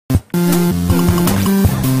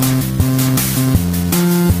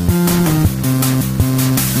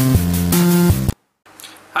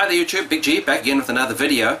YouTube, Big G back again with another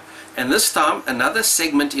video, and this time another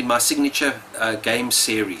segment in my signature game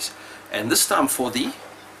series, and this time for the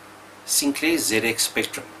Sinclair ZX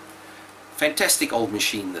Spectrum. Fantastic old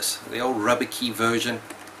machine this, the old rubber key version,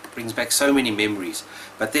 brings back so many memories.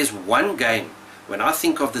 But there's one game when I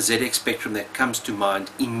think of the ZX Spectrum that comes to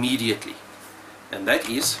mind immediately, and that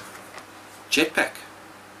is Jetpack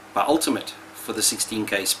by Ultimate for the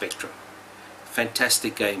 16K Spectrum.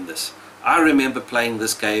 Fantastic game this. I remember playing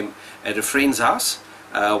this game at a friend's house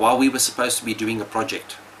while we were supposed to be doing a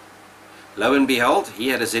project. Lo and behold, he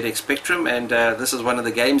had a ZX Spectrum, and this is one of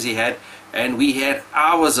the games he had, and we had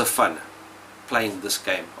hours of fun playing this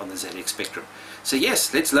game on the ZX Spectrum. So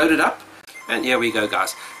yes, let's load it up, and here we go,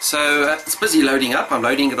 guys. So it's busy loading up. I'm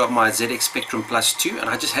loading it on my ZX Spectrum Plus 2,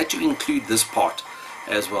 and I just had to include this part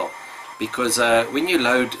as well, because when you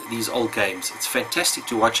load these old games, it's fantastic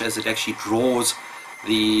to watch as it actually draws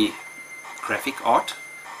the graphic art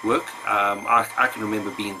work. I can remember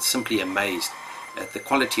being simply amazed at the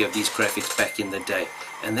quality of these graphics back in the day,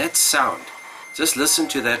 and that sound, just listen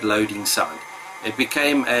to that loading sound. It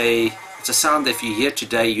became it's a sound that if you hear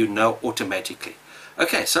today you know automatically.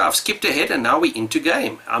 Okay, so I've skipped ahead and now we're into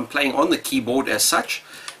game. I'm playing on the keyboard as such,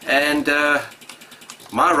 and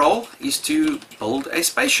my role is to build a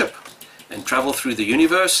spaceship and travel through the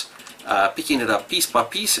universe, picking it up piece by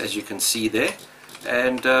piece, as you can see there,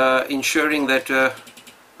 and ensuring that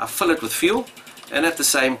I fill it with fuel, and at the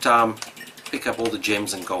same time pick up all the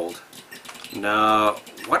gems and gold. Now,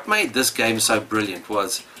 what made this game so brilliant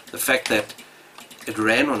was the fact that it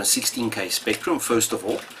ran on a 16K Spectrum, first of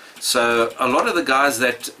all. So a lot of the guys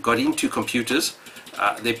that got into computers,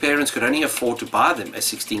 their parents could only afford to buy them a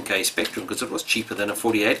 16K Spectrum because it was cheaper than a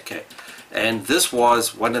 48K. And this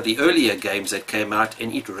was one of the earlier games that came out,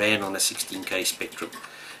 and it ran on a 16K Spectrum.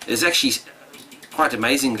 It's actually quite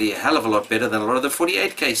amazingly a hell of a lot better than a lot of the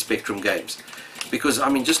 48K Spectrum games, because I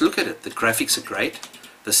mean, just look at it. The graphics are great,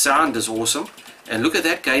 the sound is awesome, and look at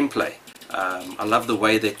that gameplay. I love the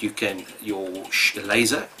way that your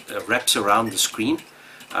laser wraps around the screen,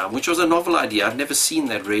 which was a novel idea. I've never seen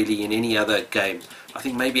that really in any other game. I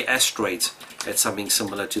think maybe Asteroids had something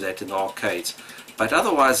similar to that in the arcades, but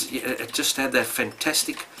otherwise it just had that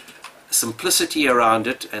fantastic simplicity around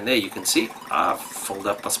it. And there you can see I've filled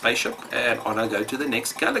up my spaceship, and on I go to the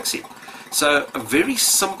next galaxy. So a very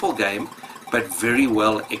simple game, but very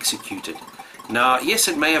well executed. Now yes,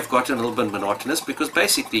 it may have gotten a little bit monotonous, because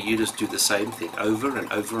basically you just do the same thing over and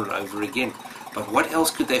over and over again, but what else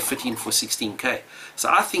could they fit in for 16K? So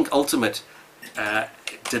I think Ultimate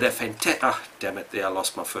did a fantastic... damn it, there I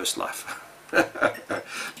lost my first life.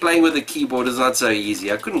 Playing with the keyboard is not so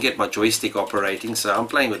easy. I couldn't get my joystick operating, so I'm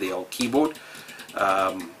playing with the old keyboard,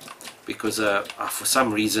 because for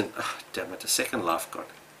some reason, damn it, a second life gone.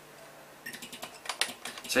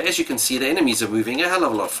 So as you can see, the enemies are moving a hell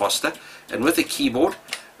of a lot faster, and with the keyboard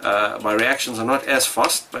my reactions are not as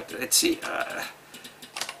fast, but let's see.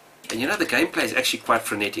 And you know, the gameplay is actually quite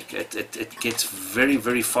frenetic. It gets very,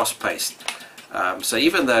 very fast paced. So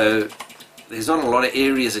even though there's not a lot of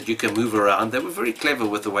areas that you can move around, they were very clever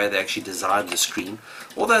with the way they actually designed the screen.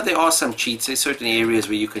 Although there are some cheats, there's certain areas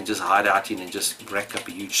where you can just hide out in and just rack up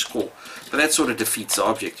a huge score. But that sort of defeats the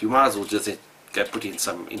object. You might as well just go put in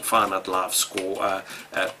some infinite life score,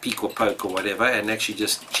 peek or poke or whatever, and actually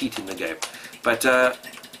just cheat in the game. But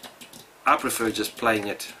I prefer just playing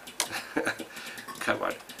it. Come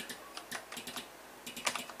on.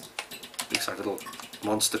 Looks like little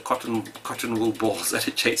monster cotton wool balls that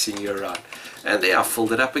are chasing you around. And there, I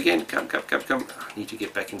filled it up again. Come. I need to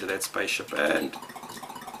get back into that spaceship, and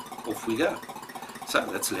off we go. So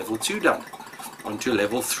that's level 2 done. On to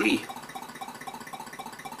level 3.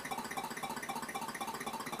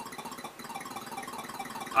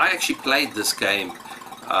 I actually played this game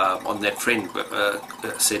on that friend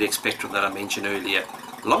ZX Spectrum that I mentioned earlier,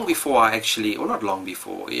 long before I actually, or not long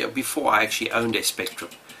before, yeah, before I actually owned a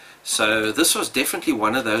Spectrum. So this was definitely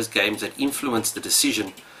one of those games that influenced the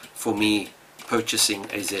decision for me purchasing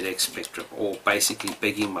a ZX Spectrum, or basically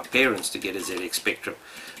begging my parents to get a ZX Spectrum,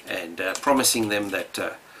 and promising them that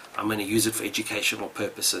I'm going to use it for educational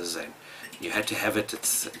purposes, and you had to have it.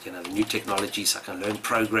 It's, you know, the new technology, so I can learn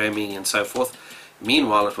programming and so forth.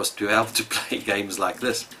 Meanwhile, it was to be able to play games like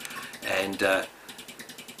this. And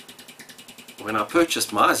when I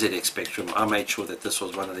purchased my ZX Spectrum, I made sure that this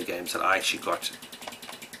was one of the games that I actually got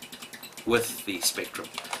with the Spectrum.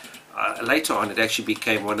 Later on, it actually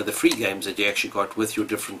became one of the free games that you actually got with your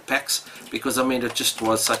different packs, because I mean, it just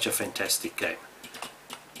was such a fantastic game.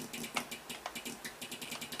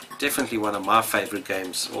 Definitely one of my favorite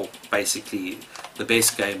games, or basically the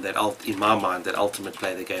best game that in my mind that Ultimate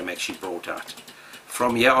Play the Game actually brought out.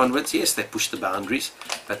 from here onwards, yes, they pushed the boundaries,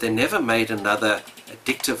 but they never made another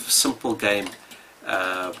addictive, simple game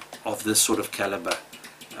of this sort of caliber.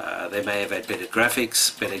 They may have had better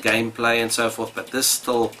graphics, better gameplay and so forth, but this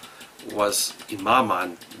still was, in my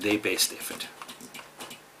mind, their best effort.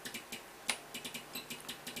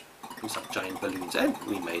 Some giant balloons, and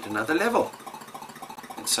we made another level,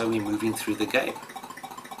 and so we're moving through the game.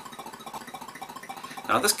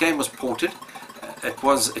 Now this game was ported.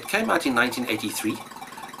 It came out in 1983,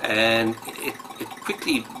 and it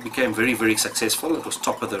quickly became very, very successful. It was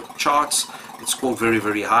top of the charts. It scored very,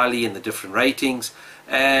 very highly in the different ratings,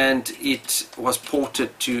 and it was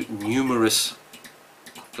ported to numerous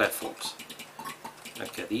platforms.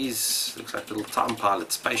 Okay, these looks like little time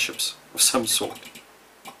pilot spaceships of some sort.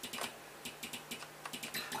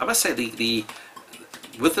 I must say,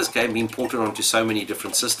 with this game being ported onto so many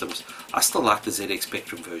different systems, I still like the ZX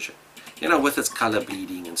Spectrum version. You know, with its color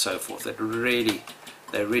bleeding and so forth,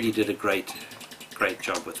 they really did a great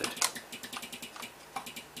job with it.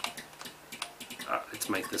 Let's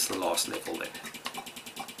make this the last level then.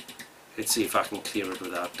 Let's see if I can clear it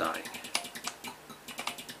without dying.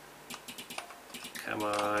 Come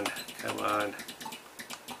on, come on.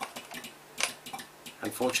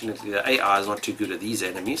 Unfortunately, the AI is not too good at these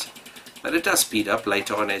enemies, but it does speed up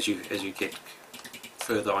later on as you get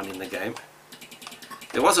further on in the game.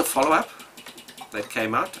 There was a follow-up that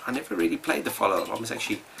came out. I never really played the follow-up. I must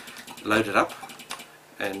actually load it up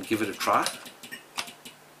and give it a try.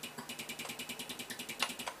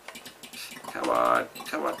 Come on,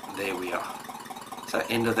 come on. There we are. So,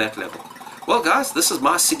 end of that level. Well guys, this is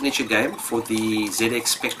my signature game for the ZX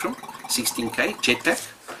Spectrum 16K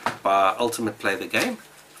Jetpack by Ultimate Play the Game.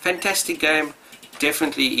 Fantastic game.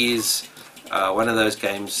 Definitely is one of those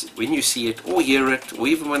games, when you see it or hear it, or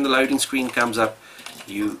even when the loading screen comes up,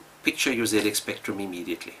 you picture your ZX Spectrum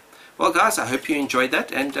immediately. Well guys, I hope you enjoyed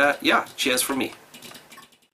that, and yeah, cheers from me.